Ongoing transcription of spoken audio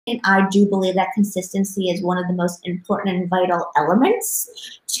I do believe that consistency is one of the most important and vital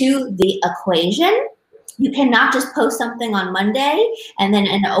elements to the equation. You cannot just post something on Monday and then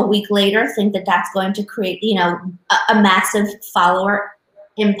a week later think that that's going to create, a massive follower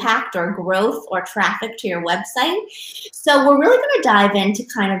impact or growth or traffic to your website. So we're really going to dive into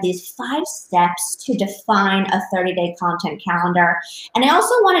kind of these 5 steps to define a 30-day content calendar. And I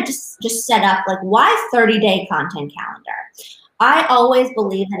also want to just set up, like, why 30-day content calendar? I always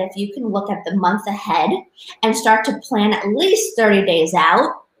believe that if you can look at the month ahead and start to plan at least 30 days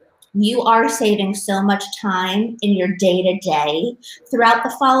out, you are saving so much time in your day-to-day throughout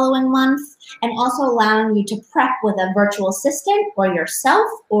the following month, and also allowing you to prep with a virtual assistant or yourself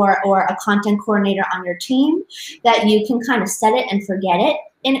or a content coordinator on your team, that you can kind of set it and forget it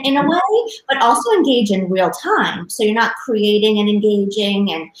in a way, but also engage in real time. So you're not creating and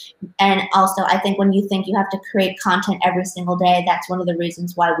engaging. And also, I think when you think you have to create content every single day, that's one of the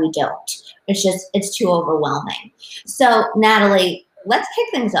reasons why we don't. It's too overwhelming. So Natalie, let's kick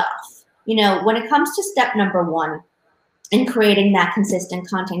things off. When it comes to step number 1 in creating that consistent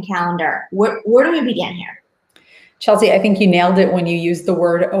content calendar, where do we begin here? Chelsea, I think you nailed it when you used the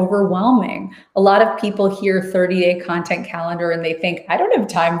word overwhelming. A lot of people hear 30-day content calendar and they think, I don't have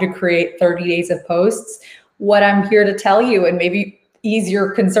time to create 30 days of posts. What I'm here to tell you, and maybe ease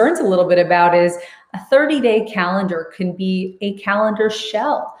your concerns a little bit about, is a 30-day calendar can be a calendar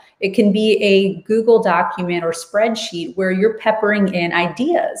shell. It can be a Google document or spreadsheet where you're peppering in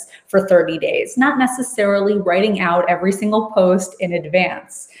ideas for 30 days, not necessarily writing out every single post in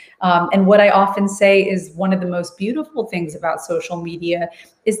advance. And what I often say is one of the most beautiful things about social media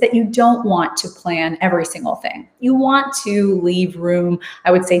is that you don't want to plan every single thing. You want to leave room.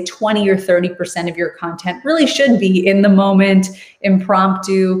 I would say 20 or 30% of your content really should be in the moment,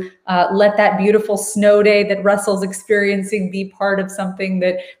 impromptu. Let that beautiful snow day that Russell's experiencing be part of something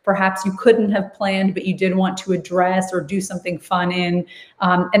that perhaps you couldn't have planned, but you did want to address or do something fun in.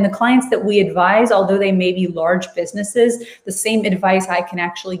 And the clients that we advise, although they may be large businesses, the same advice I can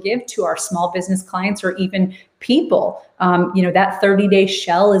actually give to our small business clients or even people. That 30-day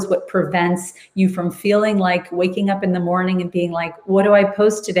shell is what prevents you from feeling like waking up in the morning and being like, what do I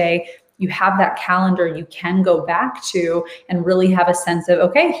post today? You have that calendar you can go back to and really have a sense of,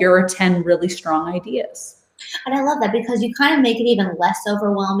 okay, here are 10 really strong ideas. And I love that, because you kind of make it even less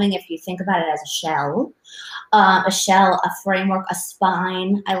overwhelming if you think about it as a shell, a framework, a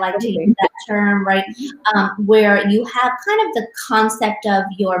spine. I like to use that term, right? Where you have kind of the concept of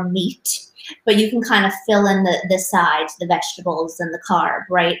your meat, but you can kind of fill in the sides, the vegetables and the carb,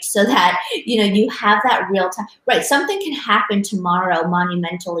 right? So that, you have that real time, right? Something can happen tomorrow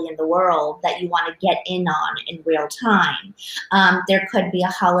monumentally in the world that you want to get in on in real time. There could be a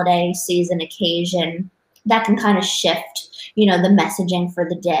holiday season occasion that can kind of shift, the messaging for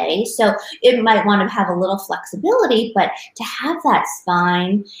the day. So it might want to have a little flexibility, but to have that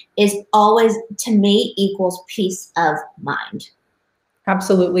spine is always, to me, equals peace of mind.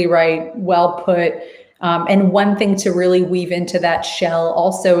 Absolutely right. Well put. And one thing to really weave into that shell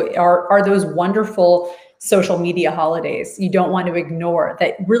also are those wonderful social media holidays you don't want to ignore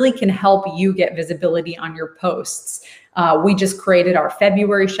that really can help you get visibility on your posts. We just created our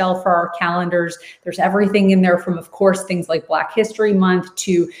February shell for our calendars. There's everything in there from, of course, things like Black History Month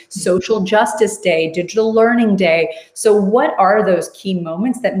to Social Justice Day, Digital Learning Day. So what are those key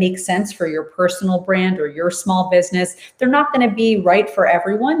moments that make sense for your personal brand or your small business? They're not going to be right for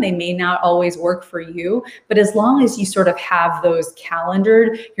everyone. They may not always work for you, but as long as you sort of have those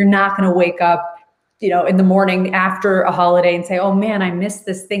calendared, you're not going to wake up in the morning after a holiday and say, oh man, I missed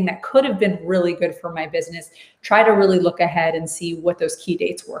this thing that could have been really good for my business. Try to really look ahead and see what those key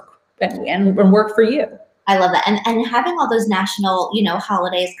dates work and work for you. I love that. And having all those national,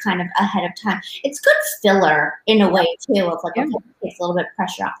 holidays kind of ahead of time, it's good filler in a way too, of like, okay, it takes a little bit of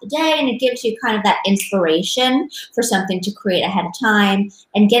pressure off the day, and it gives you kind of that inspiration for something to create ahead of time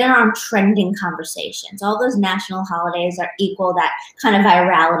and get on trending conversations. All those national holidays are equal that kind of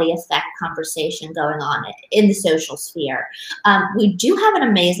virality effect conversation going on in the social sphere. We do have an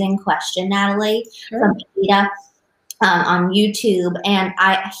amazing question, Natalie, from Anita on YouTube, and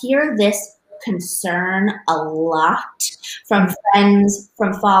I hear this concern a lot from friends,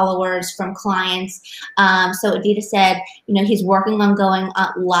 from followers, from clients. So Adita said, he's working on going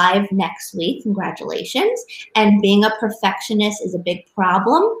live next week. Congratulations. And being a perfectionist is a big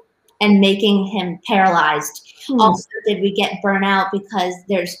problem and making him paralyzed. Also, did we get burnout because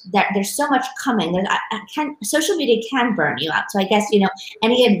there's so much coming? Social media can burn you out. So I guess,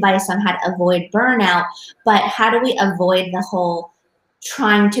 any advice on how to avoid burnout, but how do we avoid the whole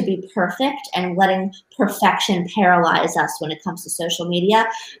trying to be perfect and letting perfection paralyze us when it comes to social media.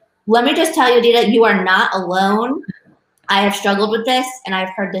 Let me just tell you, Dita, you are not alone. I have struggled with this, and I've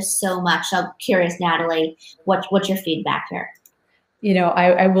heard this so much. So I'm curious, Natalie, what's your feedback here? You know,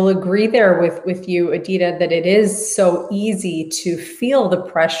 I will agree there with you, Adita, that it is so easy to feel the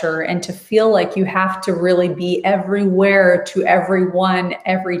pressure and to feel like you have to really be everywhere to everyone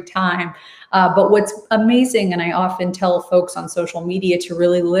every time. But what's amazing, and I often tell folks on social media to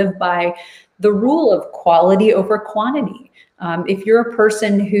really live by the rule of quality over quantity. If you're a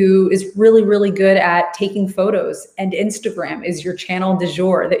person who is really, really good at taking photos and Instagram is your channel du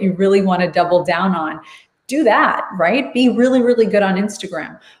jour that you really want to double down on, do that, right? Be really, really good on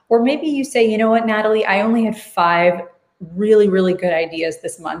Instagram. Or maybe you say, you know what, Natalie, I only had 5 really, really good ideas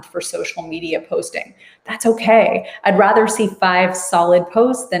this month for social media posting. That's okay. I'd rather see 5 solid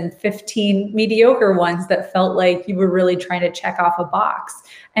posts than 15 mediocre ones that felt like you were really trying to check off a box.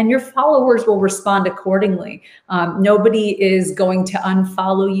 And your followers will respond accordingly. Nobody is going to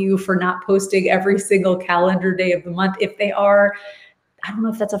unfollow you for not posting every single calendar day of the month. If they are, I don't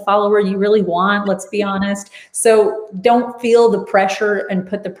know if that's a follower you really want, let's be honest. So don't feel the pressure and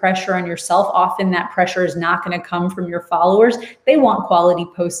put the pressure on yourself. Often that pressure is not going to come from your followers. They want quality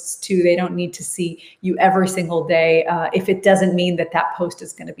posts too. They don't need to see you every single day if it doesn't mean that that post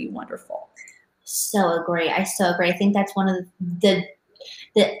is going to be wonderful. So agree. I so agree. I think that's one of the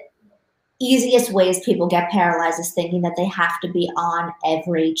easiest ways people get paralyzed is thinking that they have to be on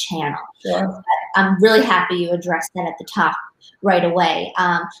every channel. Sure. But I'm really happy you addressed that at the top right away.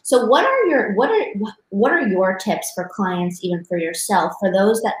 So what are your tips for clients, even for yourself, for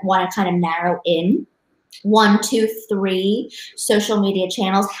those that want to kind of narrow in 1, 2, 3 social media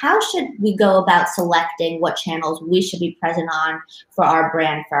channels? How should we go about selecting what channels we should be present on for our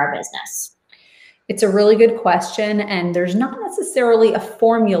brand, for our business? It's a really good question, and there's not necessarily a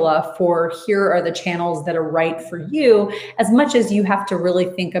formula for here are the channels that are right for you, as much as you have to really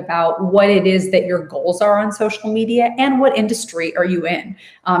think about what it is that your goals are on social media and what industry are you in.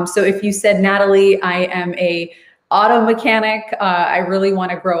 So if you said, Natalie, I am a auto mechanic, I really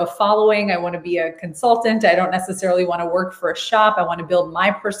want to grow a following, I want to be a consultant, I don't necessarily want to work for a shop, I want to build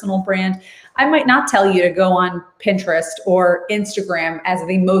my personal brand, I might not tell you to go on Pinterest or Instagram as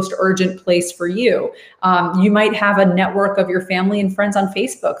the most urgent place for you. You might have a network of your family and friends on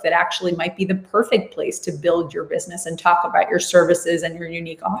Facebook that actually might be the perfect place to build your business and talk about your services and your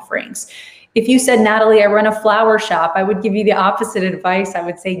unique offerings. If you said, Natalie, I run a flower shop, I would give you the opposite advice. I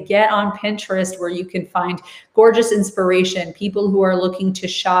would say get on Pinterest, where you can find gorgeous inspiration, people who are looking to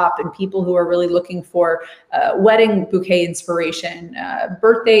shop and people who are really looking for wedding bouquet inspiration,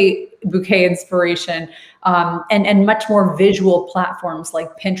 birthday bouquet inspiration, and much more visual platforms like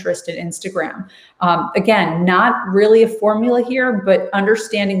Pinterest and Instagram. Again, not really a formula here, but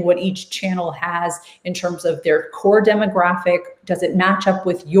understanding what each channel has in terms of their core demographic. Does it match up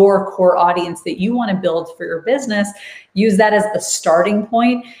with your core audience that you want to build for your business? Use that as the starting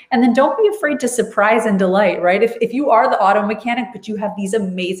point. And then don't be afraid to surprise and delight, right? If you are the auto mechanic, but you have these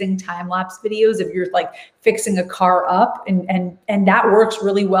amazing time-lapse videos of you're like fixing a car up and that works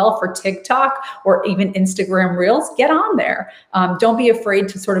really well for TikTok or even Instagram Reels, get on there. Don't be afraid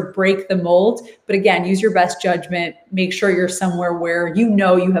to sort of break the mold. But again, use your best judgment. Make sure you're somewhere where you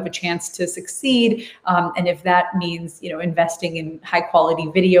know you have a chance to succeed. And if that means, you know, investing in high quality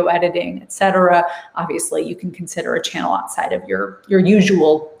video editing, et cetera, obviously you can consider a channel outside of your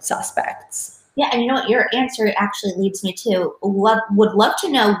usual suspects. Yeah, and you know what? Your answer actually leads me to would love to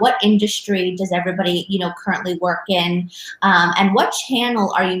know what industry does everybody, you know, currently work in, and what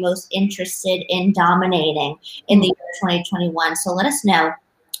channel are you most interested in dominating in the year 2021? So let us know.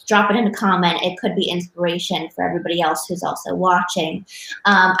 Drop it in a comment. It could be inspiration for everybody else who's also watching.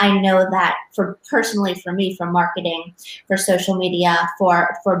 I know that personally for me, for marketing, for social media,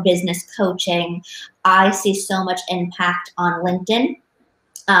 for business coaching, I see so much impact on LinkedIn.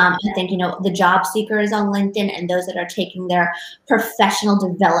 I think, you know, the job seeker is on LinkedIn, and those that are taking their professional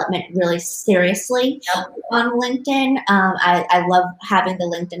development really seriously on LinkedIn. I love having the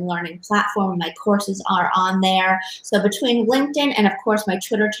LinkedIn Learning platform. My courses are on there. So between LinkedIn and, of course, my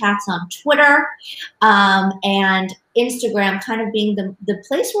Twitter chats on Twitter, and Instagram kind of being the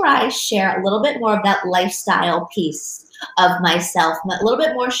place where I share a little bit more of that lifestyle piece of myself, a little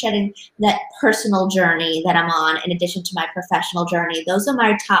bit more shedding that personal journey that I'm on in addition to my professional journey. Those are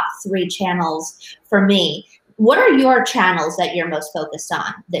my top 3 channels for me. What are your channels that you're most focused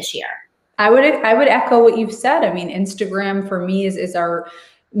on this year? I would echo what you've said. I mean, Instagram for me is our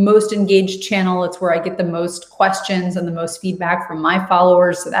most engaged channel. It's where I get the most questions and the most feedback from my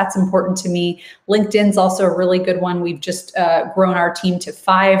followers. So that's important to me. LinkedIn's also a really good one. We've just grown our team to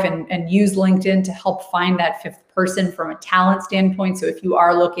 5 and use LinkedIn to help find that 5th person from a talent standpoint. So if you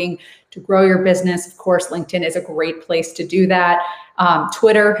are looking to grow your business, of course, LinkedIn is a great place to do that.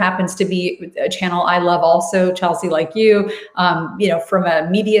 Twitter happens to be a channel I love also, Chelsea, like you. From a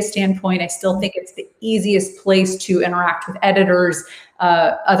media standpoint, I still think it's the easiest place to interact with editors,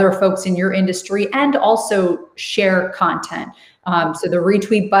 other folks in your industry, and also share content. So the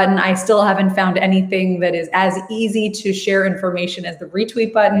retweet button, I still haven't found anything that is as easy to share information as the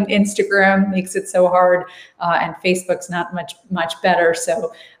retweet button. Instagram makes it so hard, and Facebook's not much better.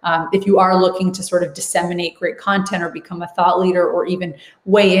 So if you are looking to sort of disseminate great content or become a thought leader or even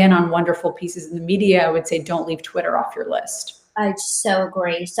weigh in on wonderful pieces in the media, I would say don't leave Twitter off your list. I so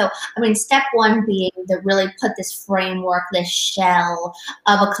agree. So, I mean, step one being to really put this framework, this shell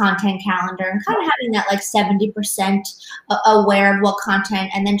of a content calendar, and kind of having that like 70% aware of what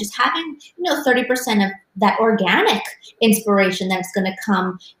content, and then just having, 30% of that organic inspiration that's going to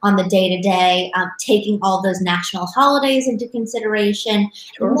come on the day-to-day, taking all those national holidays into consideration.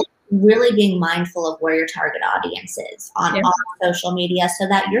 Sure. Really being mindful of where your target audience is on social media, so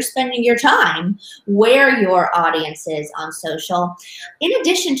that you're spending your time where your audience is on social. In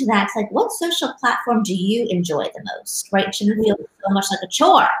addition to that, it's like, what social platform do you enjoy the most, right? It shouldn't feel so much like a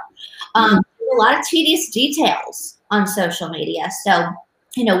chore. There's a lot of tedious details on social media. So,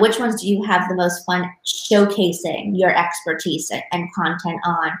 which ones do you have the most fun showcasing your expertise and content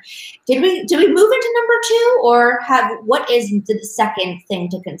on? Did we move into number 2, or what is the second thing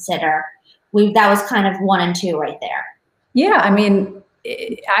to consider? That was kind of 1 and 2 right there. Yeah, I mean,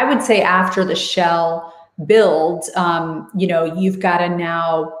 I would say after the shell build, you've got to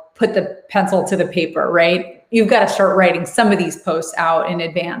now put the pencil to the paper, right? You've got to start writing some of these posts out in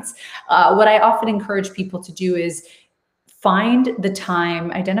advance. What I often encourage people to do is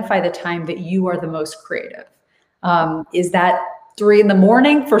identify the time that you are the most creative. Is that 3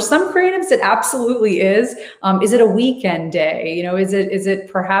 a.m? For some creatives, it absolutely is. Is it a weekend day? Is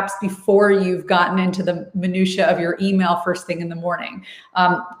it perhaps before you've gotten into the minutia of your email first thing in the morning?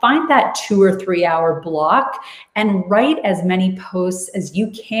 Find that 2 or 3 hour block and write as many posts as you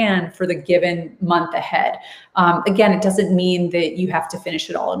can for the given month ahead. Again, it doesn't mean that you have to finish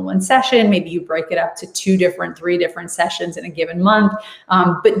it all in one session. Maybe you break it up to 3 different sessions in a given month.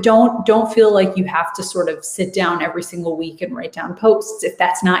 But don't feel like you have to sort of sit down every single week and write down posts if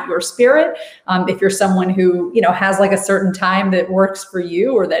that's not your spirit. If you're someone who, has like a certain time that works for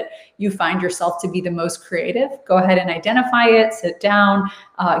you, or that you find yourself to be the most creative, go ahead and identify it, sit down,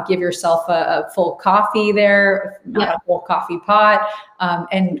 give yourself a full coffee there, not a full coffee pot,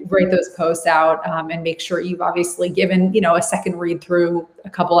 and write those posts out, and make sure you've obviously given, a second read through a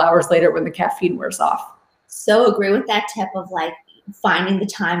couple hours later when the caffeine wears off. So agree with that tip of like finding the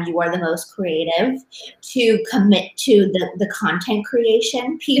time you are the most creative to commit to the content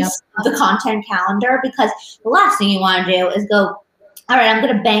creation piece of the content calendar, because the last thing you want to do is go, all right, I'm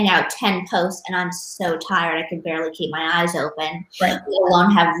going to bang out 10 posts and I'm so tired I can barely keep my eyes open, right, let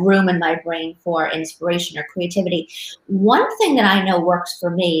alone have room in my brain for inspiration or creativity. One thing that I know works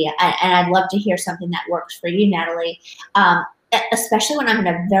for me, and I'd love to hear something that works for you, Natalie, especially when I'm in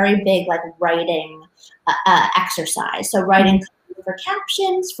a very big like writing exercise. So writing for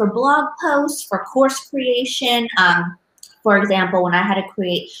captions, for blog posts, for course creation. For example, when I had to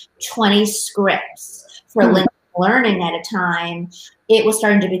create 20 scripts for LinkedIn Learning at a time, it was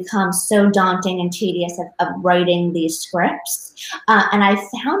starting to become so daunting and tedious of writing these scripts. And I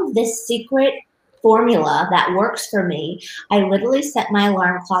found this secret formula that works for me. I literally set my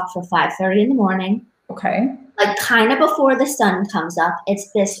alarm clock for 5:30 in the morning. Okay. Like kind of before the sun comes up.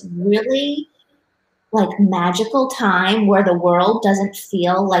 It's this really like magical time where the world doesn't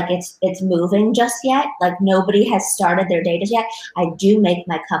feel like it's moving just yet, like nobody has started their day just yet. I do make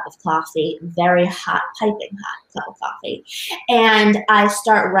my cup of coffee, very hot, piping hot cup of coffee, and I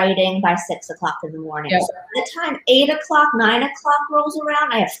start writing by 6 o'clock in the morning. Yep. So by the time 8 o'clock, 9 o'clock rolls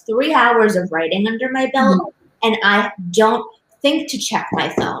around, I have 3 hours of writing under my belt, and I don't think to check my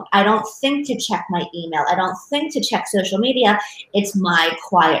phone. I don't think to check my email. I don't think to check social media. It's my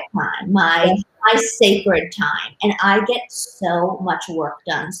quiet time, my sacred time, and I get so much work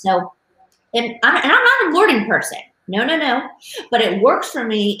done. So, and I'm not a morning person. No. But it works for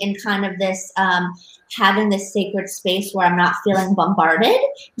me in kind of this having this sacred space where I'm not feeling bombarded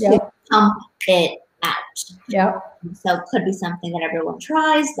to pump it out. Yeah. So it could be something that everyone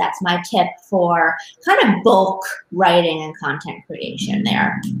tries. That's my tip for kind of bulk writing and content creation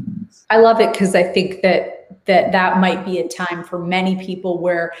there. I love it because I think that that might be a time for many people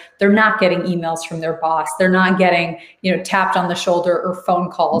where they're not getting emails from their boss, they're not getting, tapped on the shoulder or phone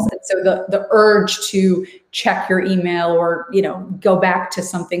calls. And so the urge to check your email or, go back to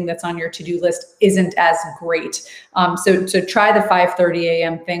something that's on your to-do list isn't as great. So try the 5:30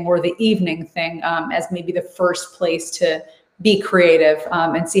 a.m. thing or the evening thing as maybe the first place to be creative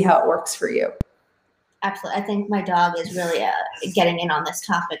and see how it works for you. Absolutely. I think my dog is really getting in on this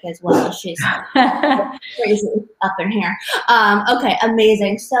topic as well. She's crazy up in here. Okay,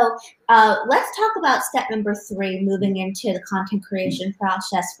 amazing. So let's talk about step number 3, moving into the content creation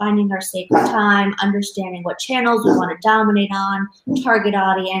process, finding our sacred time, understanding what channels we want to dominate on, target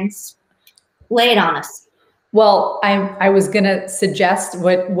audience. Lay it on us. Well, I was going to suggest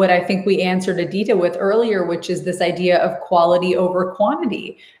what I think we answered Adita with earlier, which is this idea of quality over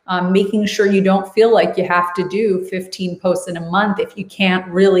quantity, making sure you don't feel like you have to do 15 posts in a month if you can't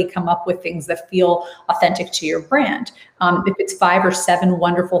really come up with things that feel authentic to your brand. If it's 5 or 7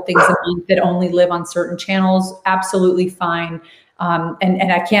 wonderful things a month that only live on certain channels, absolutely fine.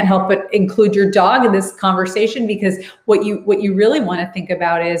 And I can't help but include your dog in this conversation, because what you really want to think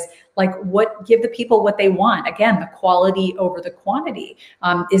about is like, give the people what they want. Again, the quality over the quantity.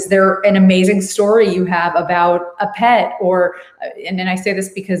 Is there an amazing story you have about a pet and then I say this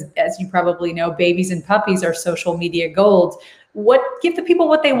because, as you probably know, babies and puppies are social media gold. Give the people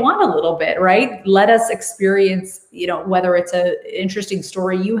what they want a little bit, right? Let us experience, whether it's an interesting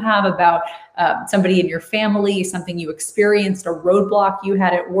story you have about somebody in your family, something you experienced, a roadblock you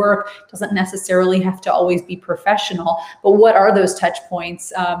had at work. Doesn't necessarily have to always be professional, but what are those touch points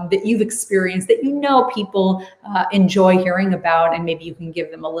that you've experienced that people enjoy hearing about, and maybe you can give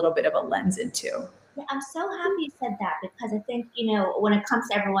them a little bit of a lens into? Yeah, I'm so happy you said that, because I think, when it comes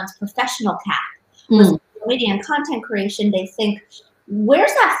to everyone's professional cap, with media and content creation, they think,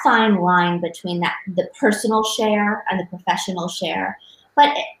 where's that fine line between the personal share and the professional share?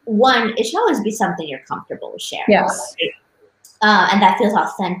 But one, it should always be something you're comfortable with sharing. Yes. And that feels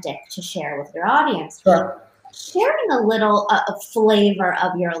authentic to share with your audience. Sure. Sharing a little flavor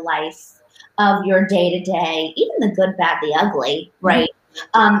of your life, of your day-to-day, even the good, bad, the ugly, right,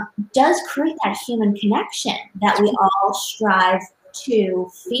 does create that human connection that we all strive to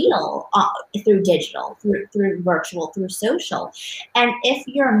feel through digital, through virtual, through social. And if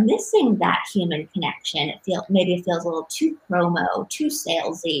you're missing that human connection, maybe it feels a little too promo, too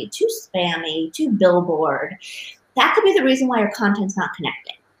salesy, too spammy, too billboard. That could be the reason why your content's not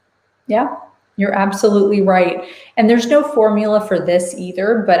connecting. Yeah, you're absolutely right. And there's no formula for this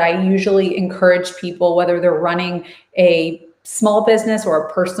either, but I usually encourage people, whether they're running a small business or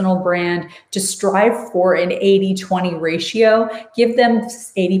a personal brand, to strive for an 80-20 ratio. Give them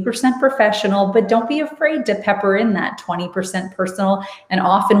 80% professional, but don't be afraid to pepper in that 20% personal. And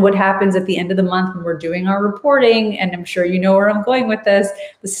often what happens at the end of the month when we're doing our reporting, and I'm sure you know where I'm going with this,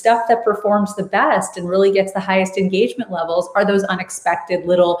 the stuff that performs the best and really gets the highest engagement levels are those unexpected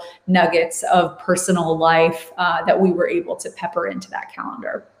little nuggets of personal life that we were able to pepper into that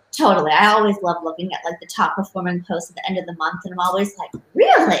calendar. Totally. I always love looking at like the top performing posts at the end of the month, and I'm always like,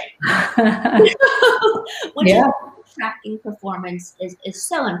 really? Which is tracking performance is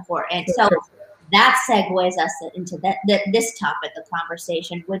so important. So that segues us into this topic of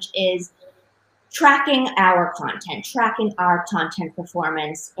conversation, which is tracking our content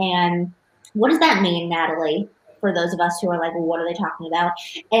performance. And what does that mean, Natalie? For those of us who are like, well, what are they talking about?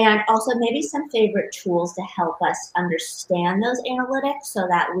 And also maybe some favorite tools to help us understand those analytics so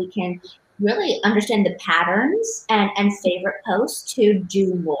that we can really understand the patterns and favorite posts to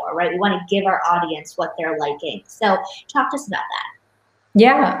do more, right? We want to give our audience what they're liking. So talk to us about that.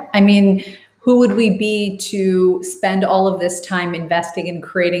 Yeah, I mean, who would we be to spend all of this time investing in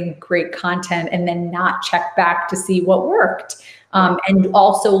creating great content and then not check back to see what worked? And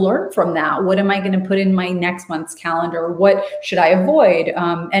also learn from that. What am I going to put in my next month's calendar? What should I avoid?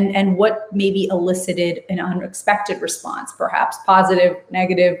 And what maybe elicited an unexpected response, perhaps positive,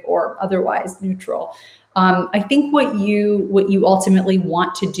 negative, or otherwise neutral. I think what you ultimately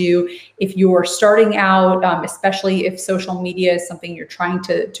want to do if you're starting out, especially if social media is something you're trying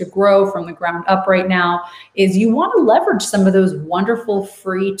to grow from the ground up right now, is you want to leverage some of those wonderful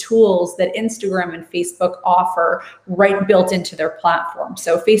free tools that Instagram and Facebook offer right built into their platform.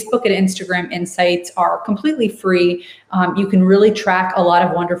 So Facebook and Instagram Insights are completely free. You can really track a lot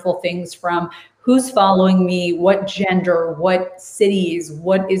of wonderful things, from who's following me, what gender, what cities,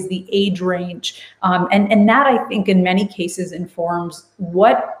 what is the age range. And that, I think, in many cases informs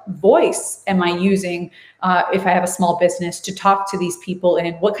what voice am I using if I have a small business to talk to these people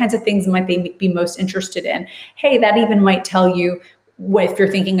in, what kinds of things might they be most interested in. Hey, that even might tell you if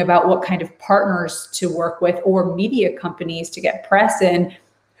you're thinking about what kind of partners to work with or media companies to get press in,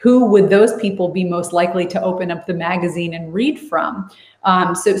 who would those people be most likely to open up the magazine and read from?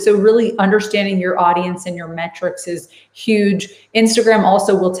 So really understanding your audience and your metrics is huge. Instagram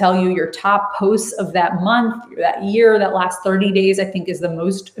also will tell you your top posts of that month, that year, that last 30 days, I think is the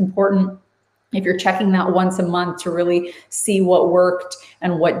most important. If you're checking that once a month to really see what worked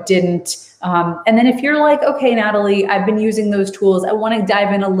and what didn't. And then if you're like, okay, Natalie, I've been using those tools. I want to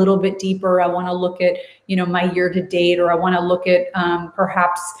dive in a little bit deeper. I want to look at, my year to date, or I want to look at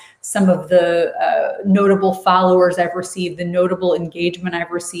perhaps some of the notable followers I've received, the notable engagement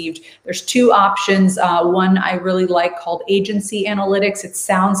I've received. There's two options. One I really like called agency analytics. It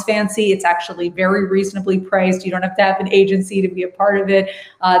sounds fancy. It's actually very reasonably priced. You don't have to have an agency to be a part of it.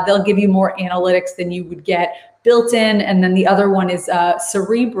 They'll give you more analytics than you would get built in. And then the other one is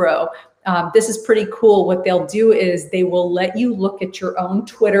Cerebro. This is pretty cool. What they'll do is they will let you look at your own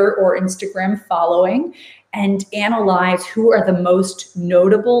Twitter or Instagram following and analyze who are the most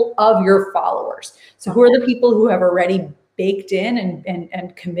notable of your followers. So who are the people who have already baked in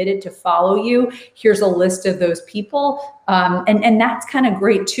and committed to follow you? Here's a list of those people. And that's kind of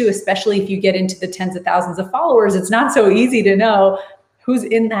great too, especially if you get into the tens of thousands of followers. It's not so easy to know who's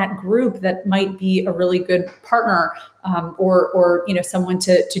in that group that might be a really good partner, or someone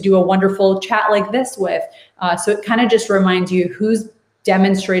to do a wonderful chat like this with. So it kind of just reminds you who's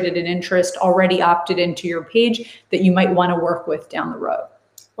demonstrated an interest, already opted into your page that you might want to work with down the road.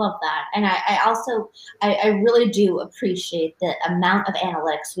 Love that. And I really do appreciate the amount of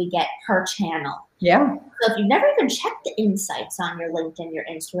analytics we get per channel. Yeah. So if you've never even checked the insights on your LinkedIn, your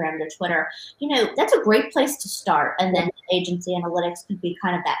Instagram, your Twitter, that's a great place to start. And then agency analytics could be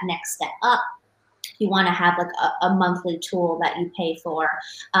kind of that next step up. You want to have like a monthly tool that you pay for.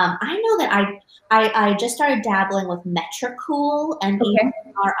 I know that I just started dabbling with Metricool, Metricool,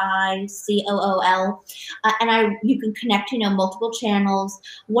 and you can connect multiple channels.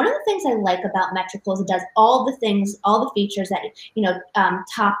 One of the things I like about Metricool is it does all the features that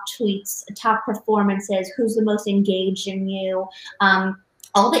top tweets, top performances, who's the most engaged in you.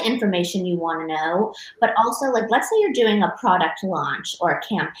 All the information you want to know, but also let's say you're doing a product launch or a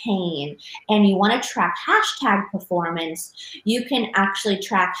campaign and you want to track hashtag performance, you can actually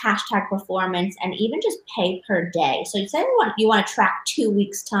track hashtag performance and even just pay per day. So you say you want to track 2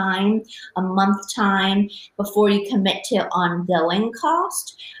 weeks time, a month time before you commit to ongoing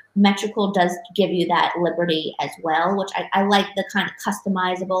cost. Metricool does give you that liberty as well, which I like the kind of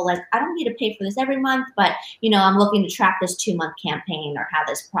customizable, I don't need to pay for this every month, but, I'm looking to track this 2-month campaign or how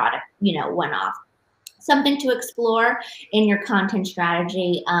this product, went off. Something to explore in your content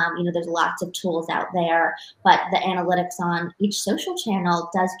strategy. There's lots of tools out there, but the analytics on each social channel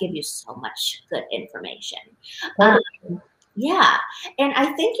does give you so much good information. Yeah. And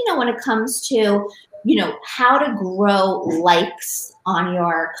I think, when it comes to, how to grow likes on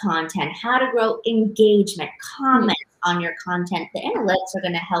your content, how to grow engagement, comments on your content, the analytics are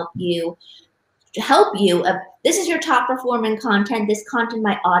going to help you. This is your top performing content. This content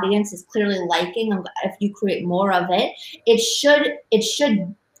my audience is clearly liking. If you create more of it, it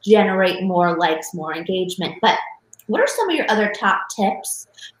should generate more likes, more engagement. But what are some of your other top tips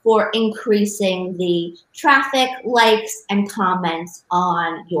for increasing the traffic, likes, and comments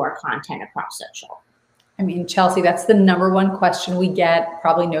on your content across social? I mean, Chelsea, that's the #1 question we get.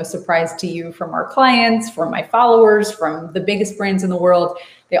 Probably no surprise to you, from our clients, from my followers, from the biggest brands in the world.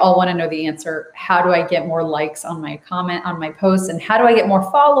 They all want to know the answer. How do I get more likes on my comment, on my posts? And how do I get more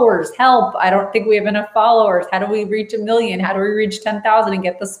followers? Help. I don't think we have enough followers. How do we reach 1 million? How do we reach 10,000 and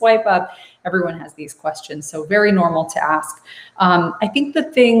get the swipe up? Everyone has these questions, so very normal to ask. I think the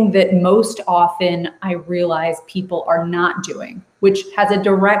thing that most often I realize people are not doing, which has a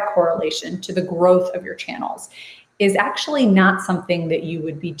direct correlation to the growth of your channels, is actually not something that you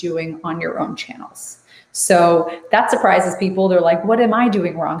would be doing on your own channels. So that surprises people. They're like, what am I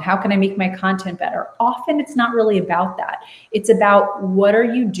doing wrong? How can I make my content better? Often it's not really about that. It's about, what are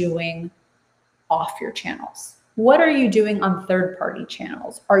you doing off your channels? What are you doing on third-party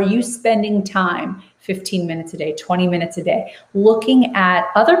channels? Are you spending time, 15 minutes a day, 20 minutes a day, looking at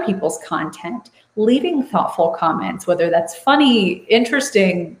other people's content, leaving thoughtful comments, whether that's funny,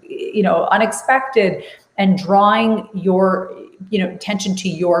 interesting, unexpected, and drawing your, attention to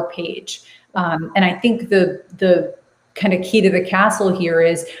your page? And I think the kind of key to the castle here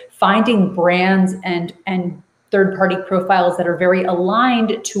is finding brands and third-party profiles that are very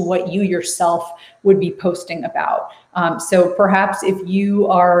aligned to what you yourself would be posting about. So perhaps if you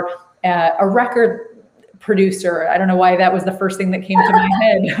are a record producer. I don't know why that was the first thing that came to my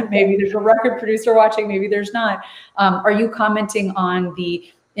head. Maybe there's a record producer watching, maybe there's not. Are you commenting on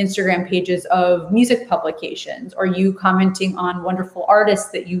the Instagram pages of music publications? Are you commenting on wonderful artists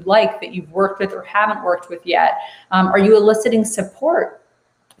that you like, that you've worked with or haven't worked with yet? Are you eliciting support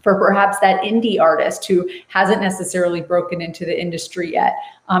for perhaps that indie artist who hasn't necessarily broken into the industry yet?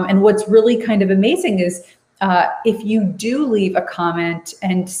 And what's really kind of amazing is if you do leave a comment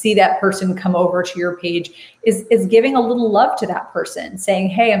and see that person come over to your page, is giving a little love to that person, saying,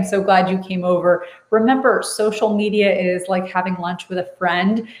 hey, I'm so glad you came over. Remember, social media is like having lunch with a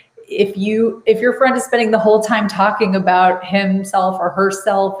friend. If your friend is spending the whole time talking about himself or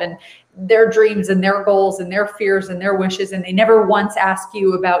herself and their dreams and their goals and their fears and their wishes, and they never once ask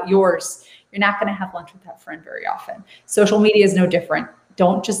you about yours, you're not going to have lunch with that friend very often. Social media is no different.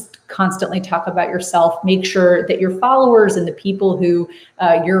 Don't just constantly talk about yourself. Make sure that your followers and the people who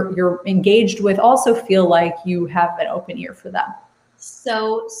you're engaged with also feel like you have an open ear for them.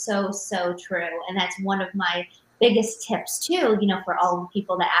 So true. And that's one of my biggest tips too, for all the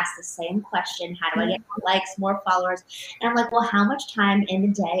people that ask the same question: how do I get more likes, more followers? And I'm like, well, how much time in the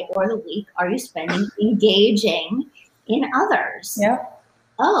day or the week are you spending engaging in others? Yeah.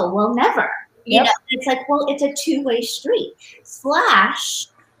 Oh, well, never. It's like, well, it's a two-way street. /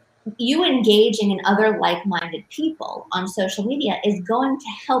 you engaging in other like-minded people on social media is going to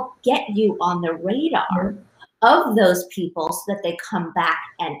help get you on the radar of those people so that they come back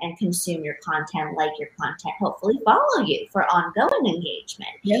and consume your content, like your content, hopefully follow you for ongoing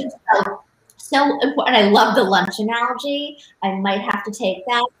engagement. Yes. So important. I love the lunch analogy. I might have to take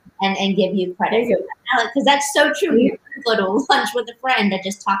that and give you credit for that, because that's so true. You go to lunch with a friend that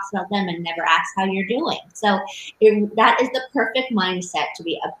just talks about them and never asks how you're doing. So that is the perfect mindset to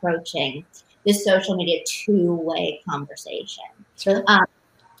be approaching this social media two-way conversation. Sure.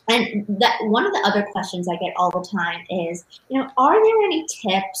 And that one of the other questions I get all the time is, are there any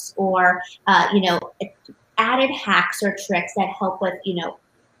tips or, added hacks or tricks that help with,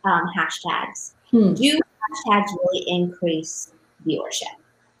 hashtags? Do hashtags really increase viewership?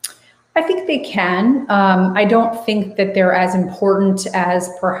 I think they can. I don't think that they're as important as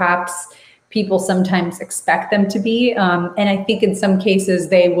perhaps people sometimes expect them to be. And I think in some cases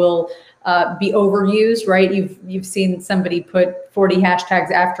they will be overused, right? You've seen somebody put 40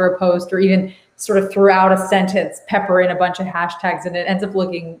 hashtags after a post, or even sort of throughout a sentence, pepper in a bunch of hashtags, and it ends up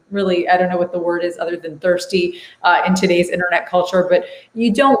looking really, I don't know what the word is other than thirsty in today's internet culture, but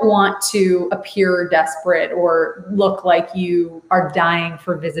you don't want to appear desperate or look like you are dying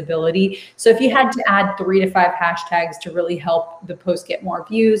for visibility. So if you had to add 3 to 5 hashtags to really help the post get more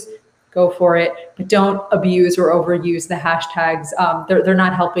views, go for it, but don't abuse or overuse the hashtags. They're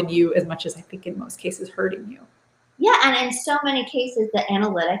not helping you as much as I think in most cases hurting you. Yeah, and in so many cases, the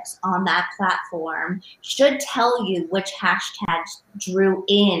analytics on that platform should tell you which hashtags drew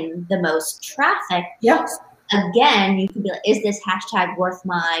in the most traffic. Yeah. Again, you could be like, is this hashtag worth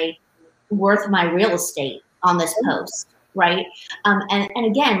my real estate on this post, right? And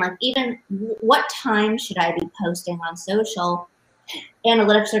again, like, even what time should I be posting on social?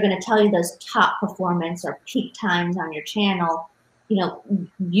 Analytics are going to tell you those top performance or peak times on your channel.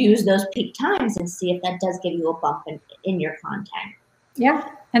 Use those peak times and see if that does give you a bump in your content. Yeah.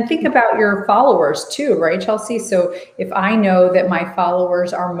 And think about your followers too, right, Chelsea? So if I know that my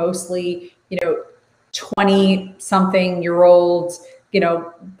followers are mostly, 20-something-year-olds,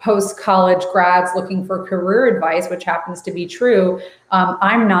 post-college grads looking for career advice, which happens to be true,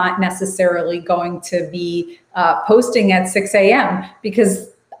 I'm not necessarily going to be posting at 6 a.m. because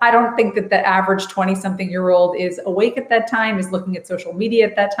I don't think that the average 20-something-year-old is awake at that time, is looking at social media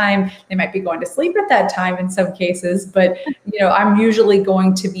at that time. They might be going to sleep at that time in some cases, but I'm usually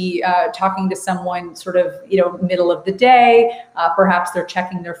going to be talking to someone sort of middle of the day. Perhaps they're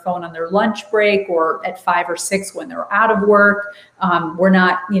checking their phone on their lunch break, or at 5 or 6 when they're out of work. We're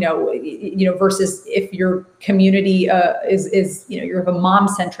not, versus if your community is you have a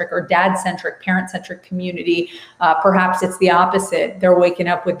mom-centric or dad-centric, parent-centric community, perhaps it's the opposite. They're waking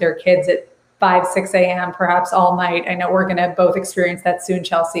up with their kids at 5, 6 a.m., perhaps all night. I know we're going to both experience that soon,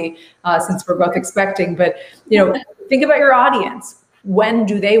 Chelsea, since we're both expecting. But, think about your audience. When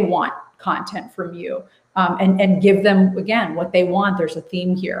do they want content from you? And give them, again, what they want. There's a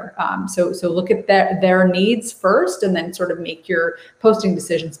theme here. So look at their needs first, and then sort of make your posting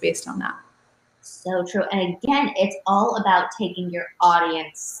decisions based on that. So true. And again, it's all about taking your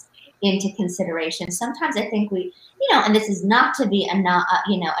audience into consideration. Sometimes I think we, and this is not to be a knock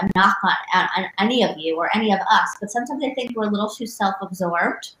on any of you or any of us, but sometimes I think we're a little too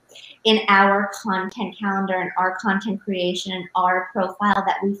self-absorbed in our content calendar and our content creation and our profile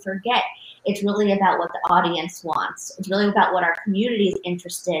that we forget it's really about what the audience wants. It's really about what our community is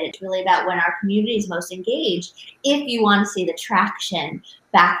interested. It's really about when our community is most engaged. If you want to see the traction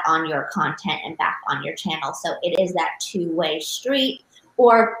back on your content and back on your channel. So it is that two-way street,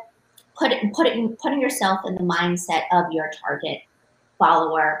 or putting yourself in the mindset of your target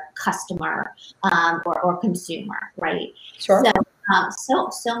follower, customer, or consumer, right? Sure.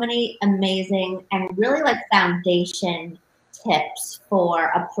 So many amazing and really like foundation tips for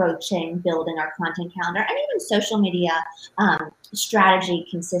approaching building our content calendar and even social media strategy,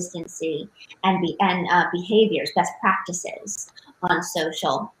 consistency, and behaviors, best practices on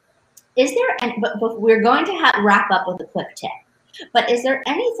social. Is there? But we're going to wrap up with a quick tip. But is there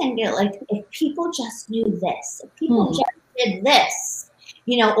anything that, like, if people just knew this, if people just did this,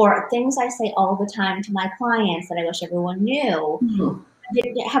 or things I say all the time to my clients that I wish everyone knew,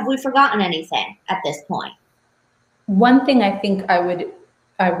 have we forgotten anything at this point? One thing I think I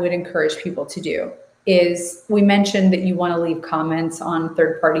would encourage people to do is, we mentioned that you want to leave comments on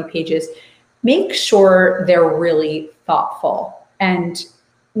third-party pages. Make sure they're really thoughtful and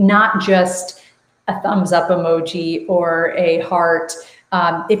not just a thumbs up emoji or a heart.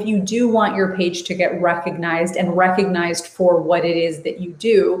 If you do want your page to get recognized and recognized for what it is that you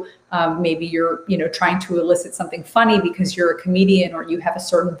do, maybe you're trying to elicit something funny because you're a comedian, or you have a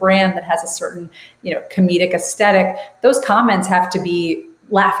certain brand that has a certain comedic aesthetic. Those comments have to be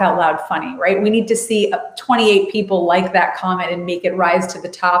laugh out loud funny, right? We need to see 28 people like that comment and make it rise to the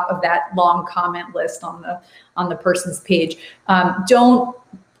top of that long comment list on the person's page. Don't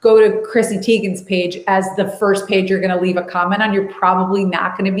go to Chrissy Teigen's page as the first page you're going to leave a comment on. You're probably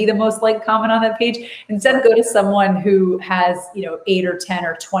not going to be the most liked comment on that page. Instead, go to someone who has 8 or 10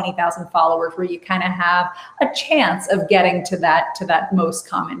 or 20,000 followers, where you kind of have a chance of getting to that most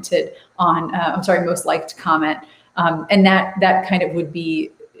commented on. Most liked comment, and that kind of would be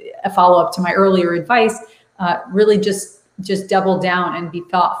a follow up to my earlier advice. Really just double down and be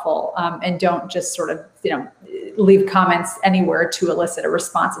thoughtful, and don't just sort of leave comments anywhere to elicit a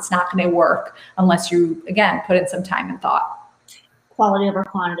response. It's not going to work unless you, again, put in some time and thought. Quality over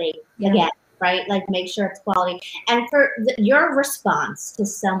quantity, again, right? Like, make sure it's quality. And for your response to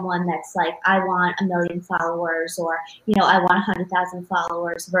someone that's like, I want 1 million followers, or, I want 100,000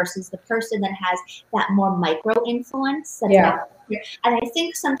 followers, versus the person that has that more micro influence. And I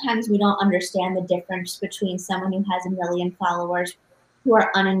think sometimes we don't understand the difference between someone who has 1 million followers who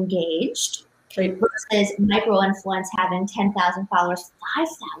are unengaged, right, versus micro influence having 10,000 followers,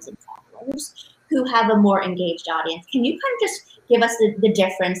 5,000 followers, who have a more engaged audience. Can you kind of just give us the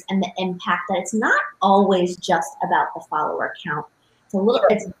difference and the impact that it's not always just about the follower count?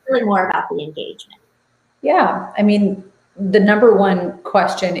 It's really more about the engagement. Yeah, I mean, the number one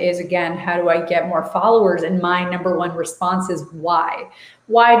question is, again, how do I get more followers? And my number one response is why?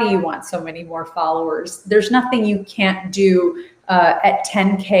 Why do you want so many more followers? There's nothing you can't do at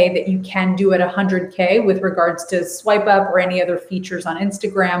 10K that you can do at 100K with regards to swipe up or any other features on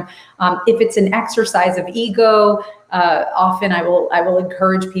Instagram. If it's an exercise of ego, often I will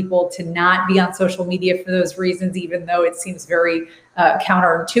encourage people to not be on social media for those reasons, even though it seems very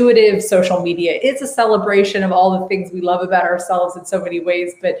counterintuitive. Social media is a celebration of all the things we love about ourselves in so many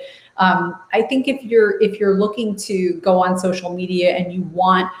ways. But I think if you're looking to go on social media and you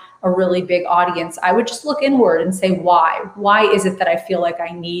want a really big audience, I would just look inward and say, why? Why is it that I feel like I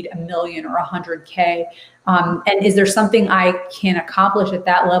need 1 million or 100K? And is there something I can accomplish at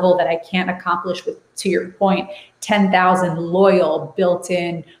that level that I can't accomplish with, to your point, 10,000 loyal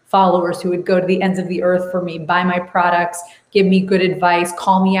built-in followers who would go to the ends of the earth for me, buy my products, give me good advice,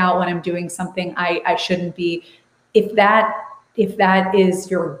 call me out when I'm doing something I shouldn't be? If that is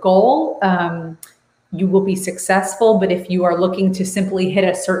your goal, you will be successful. But if you are looking to simply hit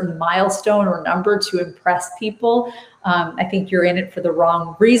a certain milestone or number to impress people, I think you're in it for the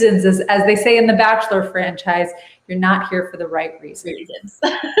wrong reasons. As they say in the Bachelor franchise, you're not here for the right reasons.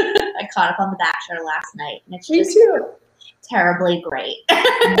 I caught up on The Bachelor last night, and it's just terribly great. Oh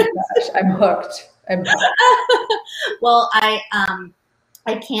my gosh, I'm hooked. Well, I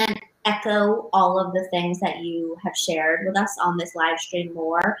can't echo all of the things that you have shared with us on this live stream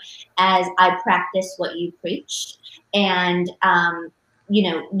more, as I practice what you preach. And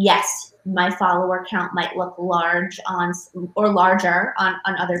yes, my follower count might look large larger on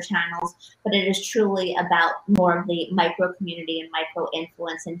other channels, but it is truly about more of the micro community and micro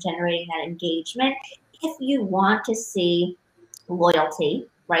influence and generating that engagement. If you want to see loyalty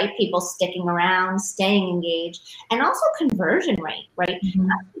right? People sticking around, staying engaged, and also conversion rate, right? Mhm.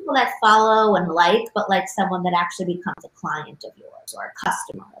 Not people that follow and like, but like someone that actually becomes a client of yours or a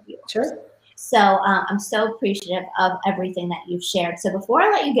customer of yours. Sure. So I'm so appreciative of everything that you've shared. So before I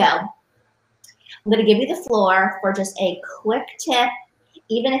let you go, I'm going to give you the floor for just a quick tip,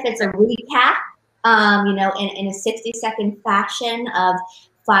 even if it's a recap, you know, in a 60-second fashion of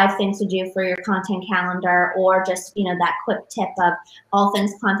 5 things to do for your content calendar, or just, you know, that quick tip of all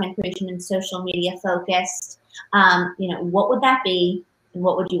things content creation and social media focused. You know, what would that be, and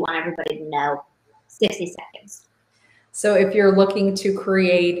what would you want everybody to know? 60 seconds. So if you're looking to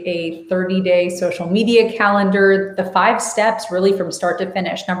create a 30-day social media calendar, the 5 steps really from start to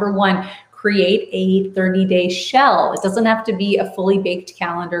finish. Number 1, create a 30-day shell. It doesn't have to be a fully baked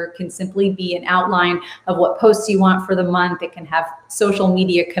calendar. It can simply be an outline of what posts you want for the month. It can have social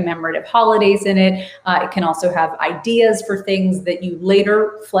media commemorative holidays in it. It can also have ideas for things that you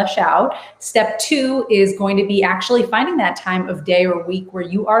later flesh out. Step 2 is going to be actually finding that time of day or week where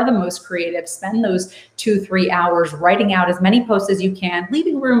you are the most creative. Spend those 2-3 hours writing out as many posts as you can,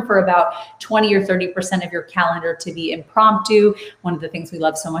 leaving room for about 20 or 30% of your calendar to be impromptu. One of the things we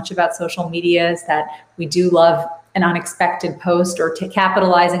love so much about social media is that we do love an unexpected post or to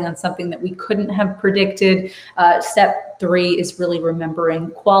capitalizing on something that we couldn't have predicted. Step 3 is really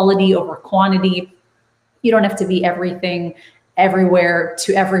remembering quality over quantity. You don't have to be everything everywhere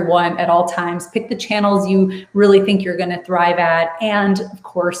to everyone at all times. Pick the channels you really think you're going to thrive at. And of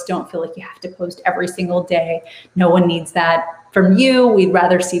course, don't feel like you have to post every single day. No one needs that from you. We'd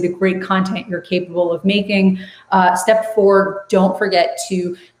rather see the great content you're capable of making. Step 4, don't forget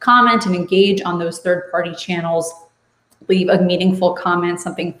to comment and engage on those third-party channels. Leave a meaningful comment,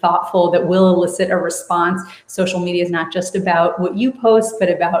 something thoughtful that will elicit a response. Social media is not just about what you post, but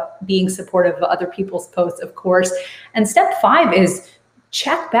about being supportive of other people's posts, of course. And step 5 is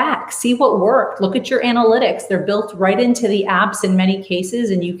check back, see what worked. Look at your analytics. They're built right into the apps in many cases,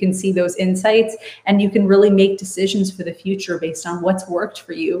 and you can see those insights, and you can really make decisions for the future based on what's worked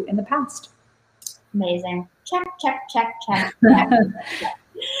for you in the past. Amazing. Check, check, check, check, check.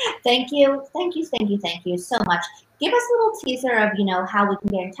 Thank you so much. Give us a little teaser of, you know, how we can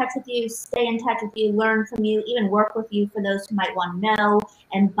get in touch with you, stay in touch with you, learn from you, even work with you for those who might want to know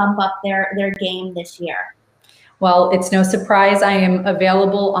and bump up their game this year. Well, it's no surprise I am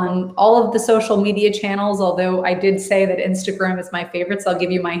available on all of the social media channels, although I did say that Instagram is my favorite, so I'll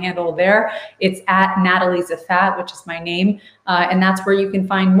give you my handle there. It's at Natalie Zafat, which is my name, and that's where you can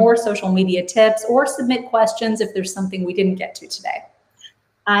find more social media tips or submit questions if there's something we didn't get to today.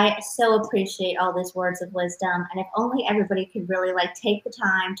 I so appreciate all these words of wisdom, and if only everybody could really like take the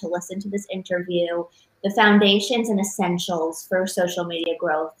time to listen to this interview. The foundations and essentials for social media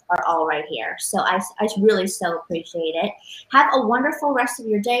growth are all right here. So I really so appreciate it. Have a wonderful rest of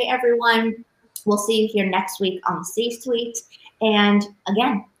your day, everyone. We'll see you here next week on the C-Suite. And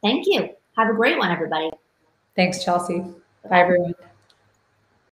again, thank you. Have a great one, everybody. Thanks, Chelsea. Bye, everyone.